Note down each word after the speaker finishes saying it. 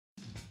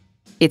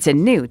It's a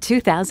new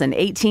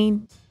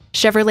 2018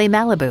 Chevrolet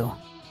Malibu.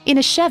 In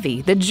a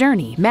Chevy, the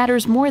journey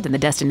matters more than the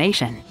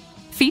destination.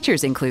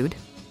 Features include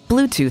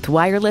Bluetooth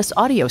wireless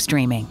audio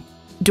streaming,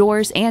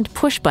 doors and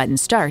push-button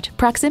start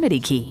proximity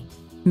key,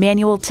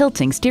 manual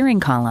tilting steering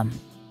column,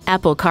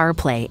 Apple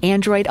CarPlay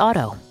Android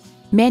Auto,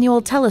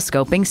 manual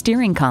telescoping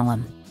steering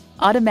column,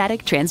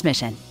 automatic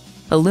transmission,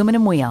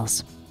 aluminum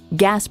wheels,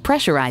 gas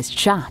pressurized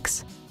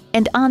shocks,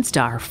 and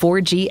OnStar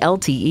 4G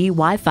LTE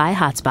Wi-Fi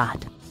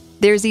hotspot.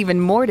 There's even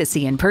more to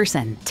see in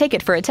person. Take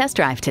it for a test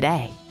drive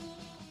today.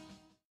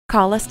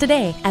 Call us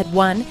today at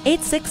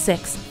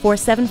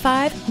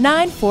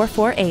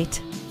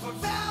 1-866-475-9448.